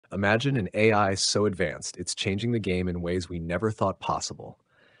Imagine an AI so advanced, it's changing the game in ways we never thought possible.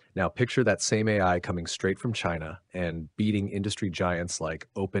 Now, picture that same AI coming straight from China and beating industry giants like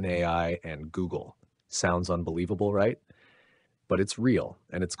OpenAI and Google. Sounds unbelievable, right? But it's real,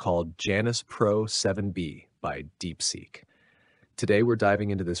 and it's called Janus-Pro-7B by DeepSeek. Today, we're diving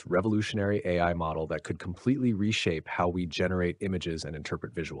into this revolutionary AI model that could completely reshape how we generate images and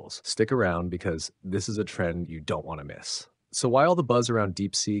interpret visuals. Stick around because this is a trend you don't want to miss. So why all the buzz around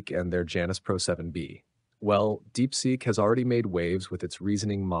DeepSeek and their Janus-Pro-7B? Well, DeepSeek has already made waves with its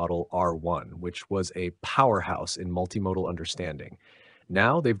reasoning model R1, which was a powerhouse in multimodal understanding.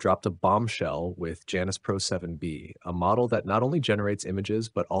 Now they've dropped a bombshell with Janus-Pro-7B, a model that not only generates images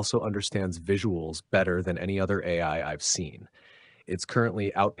but also understands visuals better than any other AI I've seen. It's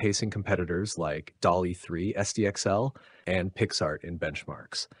currently outpacing competitors like DALL-E 3, SDXL, and PixArt in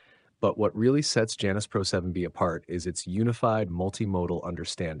benchmarks. But what really sets Janus-Pro-7B apart is its unified multimodal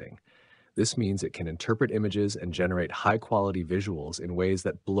understanding. This means it can interpret images and generate high-quality visuals in ways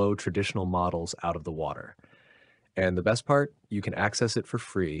that blow traditional models out of the water. And the best part, you can access it for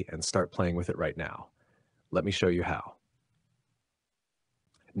free and start playing with it right now. Let me show you how.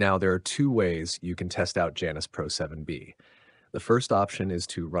 Now, there are two ways you can test out Janus-Pro-7B. The first option is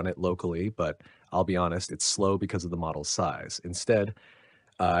to run it locally, but I'll be honest, it's slow because of the model's size. Instead,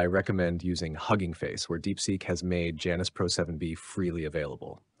 I recommend using Hugging Face, where DeepSeek has made Janus-Pro-7B freely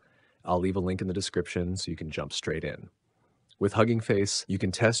available. I'll leave a link in the description so you can jump straight in. With Hugging Face, you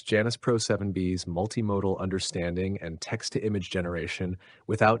can test Janus-Pro-7B's multimodal understanding and text-to-image generation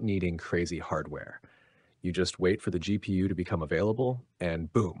without needing crazy hardware. You just wait for the GPU to become available,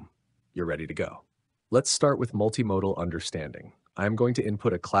 and boom, you're ready to go. Let's start with multimodal understanding. I'm going to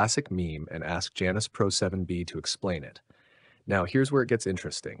input a classic meme and ask Janus-Pro-7B to explain it. Now, here's where it gets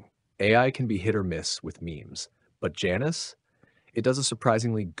interesting. AI can be hit or miss with memes, but Janus? It does a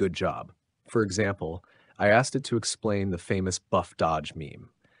surprisingly good job. For example, I asked it to explain the famous Buff Dodge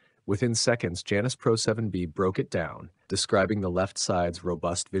meme. Within seconds, Janus-Pro-7B broke it down, describing the left side's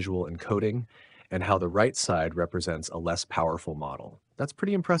robust visual encoding and how the right side represents a less powerful model. That's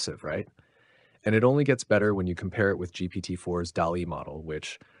pretty impressive, right? And it only gets better when you compare it with GPT-4's DALL-E model,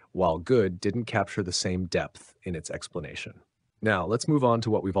 which, while good, didn't capture the same depth in its explanation. Now, let's move on to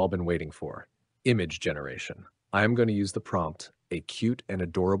what we've all been waiting for, image generation. I am going to use the prompt, a cute and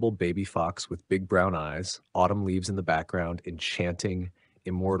adorable baby fox with big brown eyes, autumn leaves in the background, enchanting,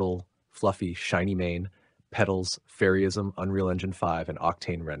 immortal, fluffy, shiny mane, petals, fairyism, Unreal Engine 5, and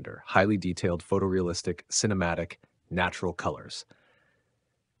Octane render, highly detailed, photorealistic, cinematic, natural colors.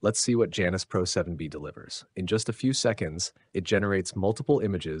 Let's see what Janus-Pro-7B delivers. In just a few seconds, it generates multiple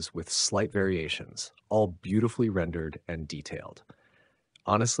images with slight variations, all beautifully rendered and detailed.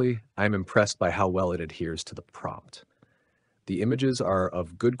 Honestly, I'm impressed by how well it adheres to the prompt. The images are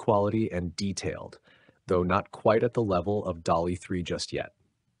of good quality and detailed, though not quite at the level of DALL-E 3 just yet.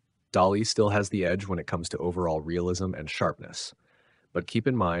 DALL-E still has the edge when it comes to overall realism and sharpness. But keep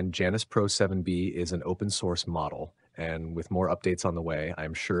in mind, Janus-Pro-7B is an open source model, and with more updates on the way,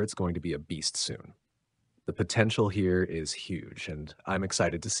 I'm sure it's going to be a beast soon. The potential here is huge, and I'm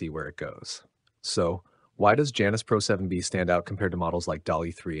excited to see where it goes. So, why does Janus-Pro-7B stand out compared to models like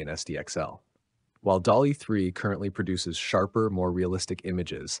DALL-E 3 and SDXL? While DALL-E 3 currently produces sharper, more realistic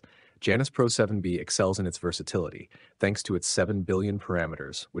images, Janus-Pro-7B excels in its versatility, thanks to its 7 billion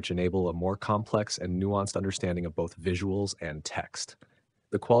parameters, which enable a more complex and nuanced understanding of both visuals and text.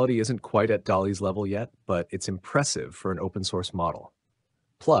 The quality isn't quite at DALL-E's level yet, but it's impressive for an open source model.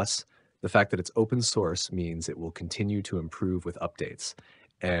 Plus, the fact that it's open source means it will continue to improve with updates,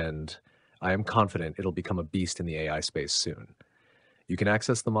 and I am confident it'll become a beast in the AI space soon. You can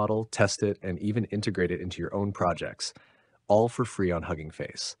access the model, test it, and even integrate it into your own projects, all for free on Hugging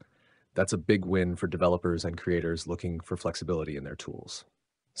Face. That's a big win for developers and creators looking for flexibility in their tools.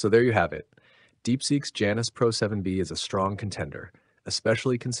 So there you have it. DeepSeek's Janus-Pro-7B is a strong contender,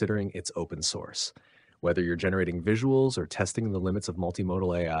 especially considering it's open source. Whether you're generating visuals or testing the limits of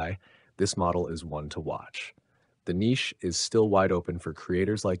multimodal AI, this model is one to watch. The niche is still wide open for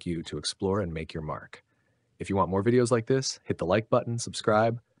creators like you to explore and make your mark. If you want more videos like this, hit the like button,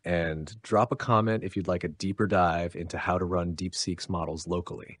 subscribe, and drop a comment if you'd like a deeper dive into how to run DeepSeek's models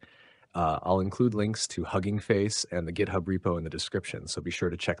locally. I'll include links to Hugging Face and the GitHub repo in the description, so be sure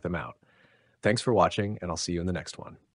to check them out. Thanks for watching, and I'll see you in the next one.